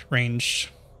 magic,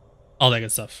 range, all that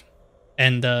good stuff.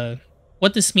 And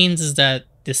what this means is that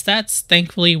the stats,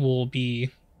 thankfully, will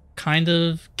be kind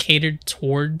of catered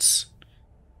towards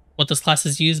what this class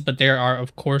is used, but there are,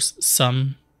 of course,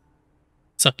 some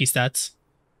sucky stats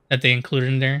that they include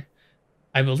in there.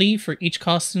 I believe for each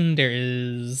costume there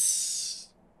is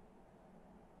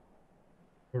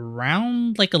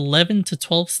around like 11 to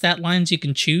 12 stat lines you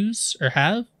can choose or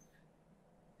have.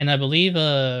 And I believe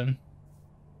trying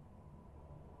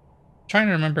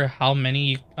to remember how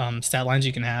many stat lines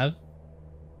you can have,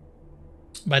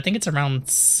 but I think it's around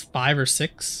 5 or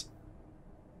 6.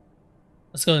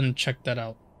 Let's go ahead and check that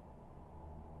out.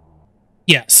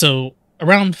 Yeah, so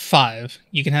around 5.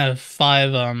 You can have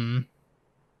 5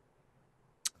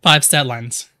 stat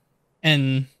lines.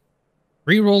 And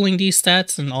re-rolling these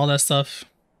stats and all that stuff,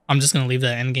 I'm just going to leave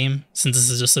that end game since this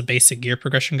is just a basic gear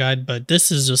progression guide, but this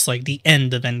is just like the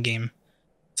end of end game.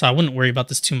 So I wouldn't worry about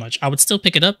this too much. I would still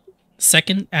pick it up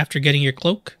second after getting your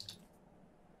cloak.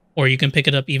 Or you can pick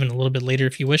it up even a little bit later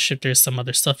if you wish, if there's some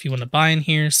other stuff you want to buy in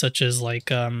here, such as like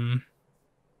the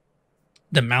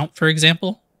mount, for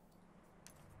example.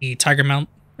 The tiger mount,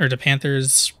 or the panther,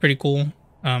 is pretty cool.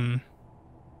 Kind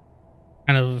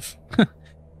of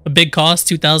a big cost,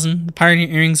 2,000. The pioneer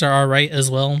earrings are alright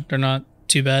as well. They're not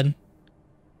too bad.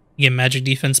 You get magic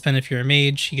defense pen if you're a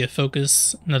mage. You get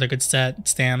focus, another good stat,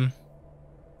 stam.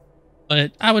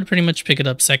 But I would pretty much pick it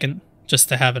up second, just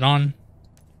to have it on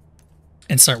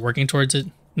and start working towards it,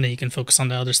 and then you can focus on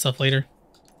the other stuff later.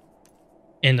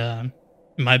 And in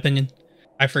my opinion,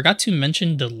 I forgot to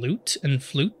mention the lute and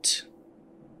flute.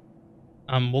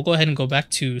 We'll go ahead and go back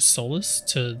to Solus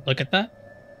to look at that.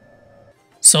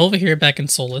 So over here back in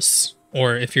Solus,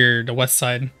 or if you're the west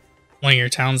side, one of your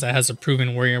towns that has a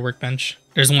proven warrior workbench,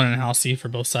 there's one in Halsey for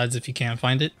both sides if you can't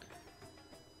find it.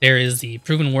 There is the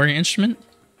proven warrior instrument,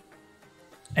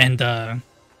 and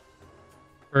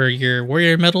for your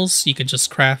warrior medals, you could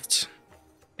just craft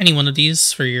any one of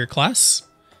these for your class.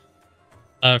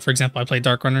 For example, I play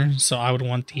Dark Runner, so I would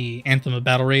want the Anthem of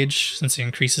Battle Rage since it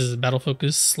increases the battle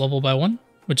focus level by 1,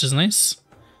 which is nice.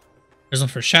 There's one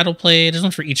for Shadow Play, there's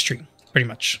one for each tree, pretty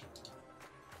much.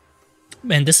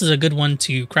 And this is a good one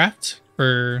to craft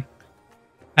for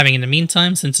having in the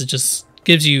meantime, since it just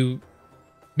gives you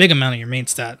a big amount of your main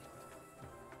stat.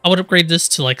 I would upgrade this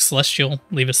to like Celestial,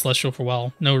 leave it Celestial for a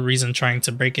while. No reason trying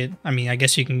to break it. I mean, I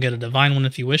guess you can get a Divine one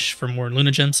if you wish for more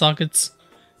Luna Gem sockets,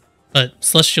 but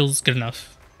Celestial's good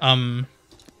enough.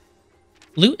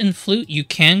 Lute and Flute, you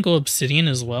can go Obsidian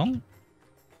as well.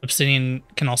 Obsidian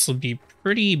can also be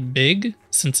pretty big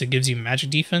since it gives you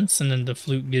magic defense, and then the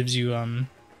Flute gives you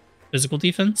physical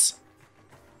defense.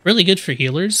 Really good for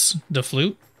healers, the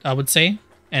Flute, I would say.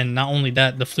 And not only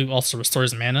that, the Flute also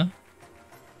restores mana.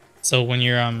 So when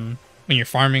you're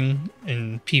farming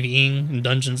and PvEing in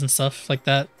dungeons and stuff like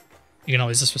that, you can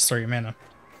always just restore your mana.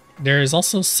 There is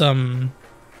also some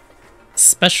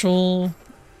special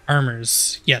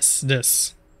armors. Yes,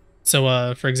 this.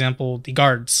 So for example, the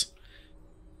guards.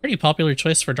 Pretty popular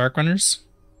choice for Dark Runners.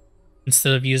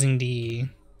 Instead of using the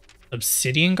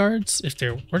Obsidian guards, if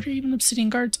there were even Obsidian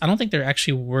guards? I don't think there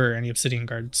actually were any Obsidian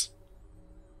guards.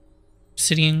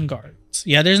 Obsidian guards.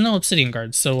 Yeah, there's no Obsidian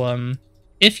guards. So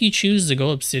if you choose to go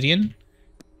Obsidian,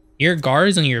 your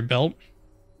guards on your belt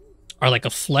are like a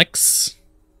flex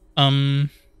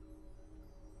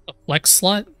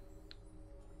slot.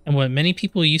 And what many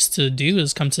people used to do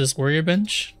is come to this warrior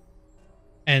bench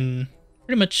and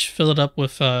pretty much fill it up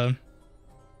with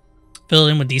fill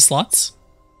it in with these slots.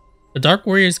 The Dark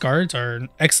Warrior's guards are an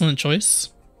excellent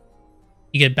choice.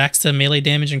 You get backstab melee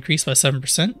damage increased by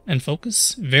 7% and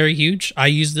focus. Very huge. I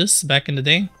used this back in the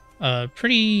day.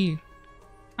 Pretty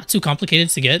not too complicated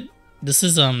to get. This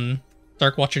is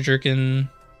Dark Watcher Jerkin,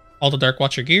 all the Dark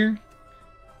Watcher gear,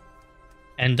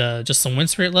 and just some Wind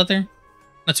Spirit leather.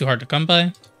 Not too hard to come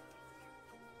by.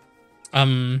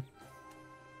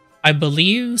 I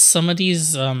believe some of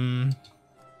these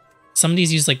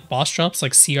use like boss drops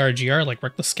like CR, GR, like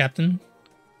Reckless Captain.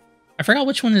 I forgot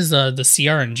which one is the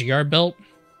CR and GR belt,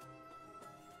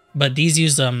 but these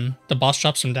use the boss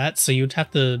drops from that, so you'd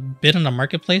have to bid on the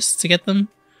marketplace to get them,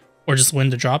 or just win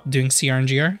the drop doing CR and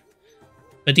GR.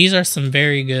 But these are some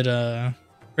very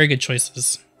good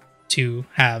choices to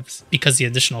have because of the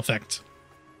additional effect.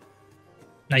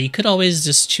 Now you could always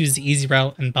just choose the easy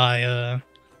route and buy an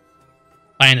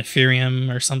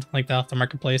Ethereum or something like that off the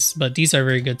marketplace, but these are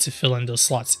very good to fill in those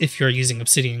slots if you're using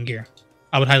Obsidian Gear.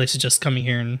 I would highly suggest coming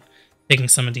here and picking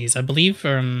some of these. I believe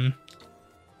one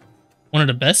of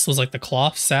the best was like the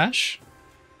cloth sash.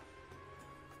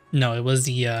 No, it was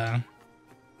the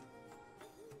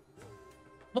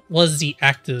what was the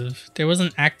active? There was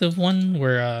an active one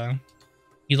where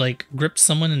you like gripped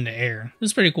someone in the air. It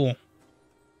was pretty cool.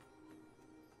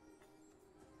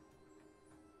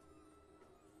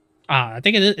 I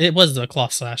think it was the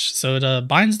cloth slash. So it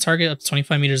binds the target up to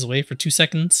 25 meters away for 2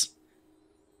 seconds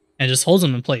and just holds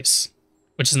them in place,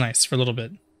 which is nice for a little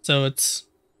bit. So it's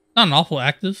not an awful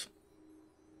active.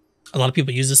 A lot of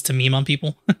people use this to meme on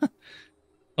people.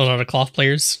 A lot of cloth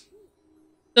players.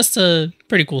 Just a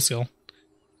pretty cool skill.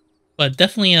 But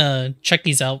definitely check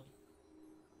these out.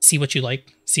 See what you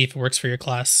like. See if it works for your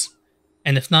class.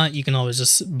 And if not, you can always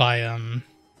just buy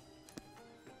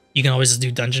you can always just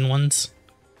do dungeon ones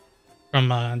from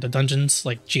the dungeons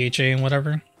like GHA and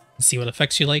whatever, and see what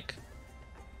effects you like.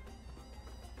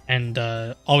 And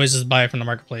always just buy it from the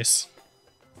marketplace.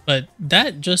 But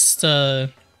that just that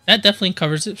definitely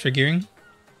covers it for gearing.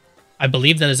 I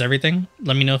believe that is everything.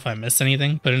 Let me know if I missed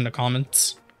anything. Put it in the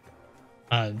comments.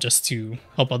 Just to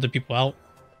help other people out.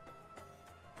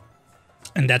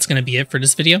 And that's going to be it for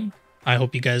this video. I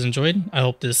hope you guys enjoyed. I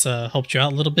hope this helped you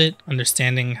out a little bit,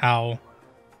 understanding how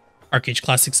Archeage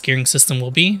Classic's gearing system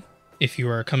will be. If you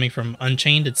are coming from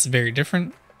Unchained, it's very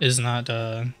different. It is not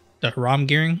the Haram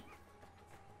gearing.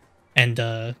 And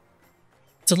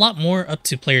it's a lot more up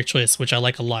to player choice, which I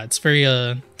like a lot. It's very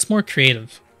it's more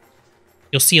creative.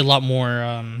 You'll see a lot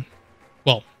more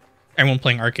well, everyone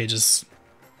playing Archeage is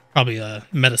probably a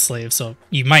meta slave, so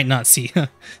you might not see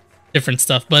different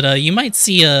stuff, but you might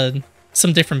see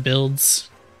some different builds,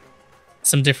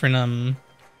 some different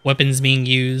weapons being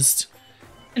used,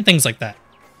 and things like that.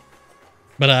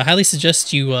 But I highly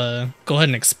suggest you go ahead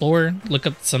and explore, look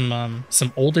up some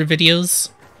older videos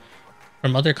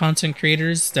from other content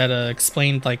creators that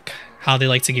explained like how they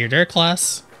like to gear their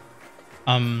class.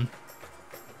 If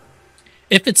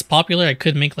it's popular, I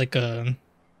could make like a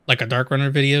Dark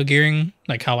Runner video gearing,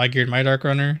 like how I geared my Dark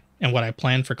Runner and what I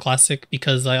planned for Classic,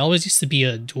 because I always used to be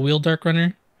a dual wield Dark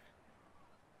Runner,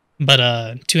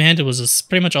 but two-handed was just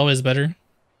pretty much always better.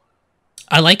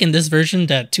 I like in this version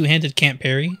that two-handed can't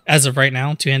parry. As of right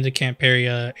now, two-handed can't parry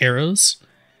arrows,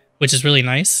 which is really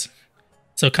nice.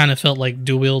 So it kind of felt like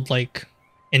dual wield, like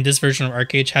in this version of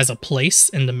Archeage, has a place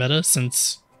in the meta,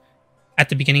 since at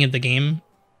the beginning of the game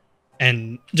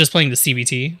and just playing the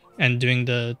CBT and doing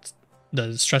the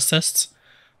stress tests,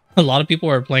 a lot of people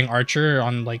are playing Archer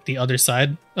on like the other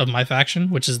side of my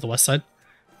faction, which is the west side.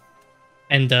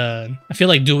 And I feel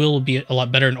like dual wield will be a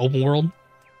lot better in open world.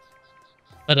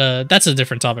 But that's a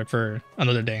different topic for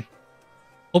another day.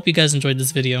 Hope you guys enjoyed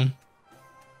this video.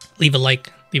 Leave a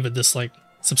like, leave a dislike,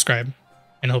 subscribe,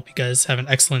 and I hope you guys have an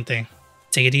excellent day.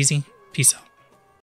 Take it easy. Peace out.